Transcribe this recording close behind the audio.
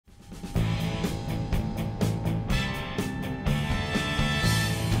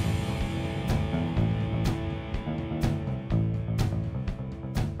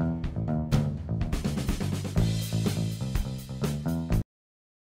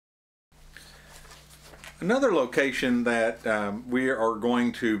Another location that we are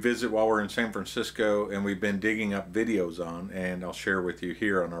going to visit while we're in San Francisco, and we've been digging up videos on, and I'll share with you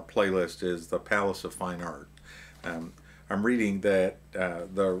here on our playlist, is the Palace of Fine Art. I'm reading that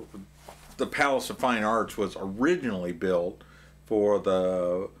the Palace of Fine Arts was originally built for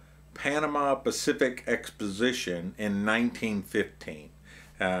the Panama-Pacific Exposition in 1915.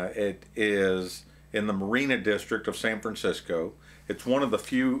 It is in the Marina district of San Francisco. It's one of the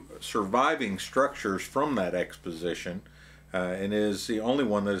few surviving structures from that exposition, and is the only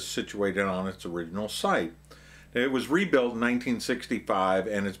one that is situated on its original site. It was rebuilt in 1965,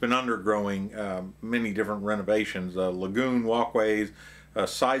 and it's been undergoing many different renovations. Lagoon, walkways,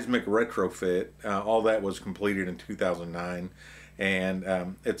 seismic retrofit, all that was completed in 2009,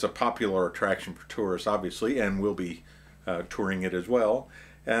 and it's a popular attraction for tourists, obviously, and we'll be touring it as well.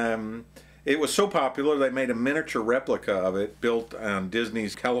 It was so popular they made a miniature replica of it built on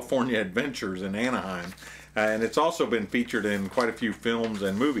Disney's California Adventures in Anaheim, and it's also been featured in quite a few films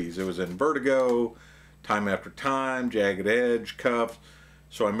and movies. It was in Vertigo, Time After Time, Jagged Edge, Cuffs,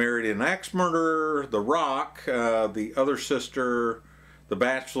 So I Married an Axe Murderer, The Rock, The Other Sister, The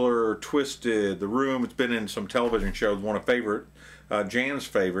Bachelor, Twisted, The Room. It's been in some television shows. One of Jan's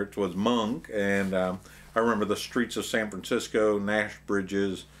favorites was Monk, and I remember The Streets of San Francisco, Nash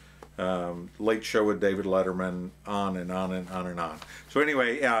Bridges, Late Show with David Letterman, on and on and on and on. So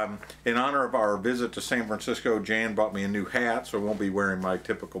anyway, in honor of our visit to San Francisco, Jan bought me a new hat, so I won't be wearing my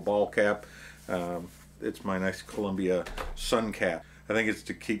typical ball cap. It's my nice Columbia sun cap. I think it's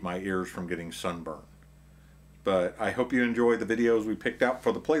to keep my ears from getting sunburned. But I hope you enjoy the videos we picked out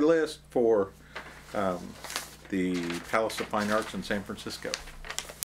for the playlist for the Palace of Fine Arts in San Francisco.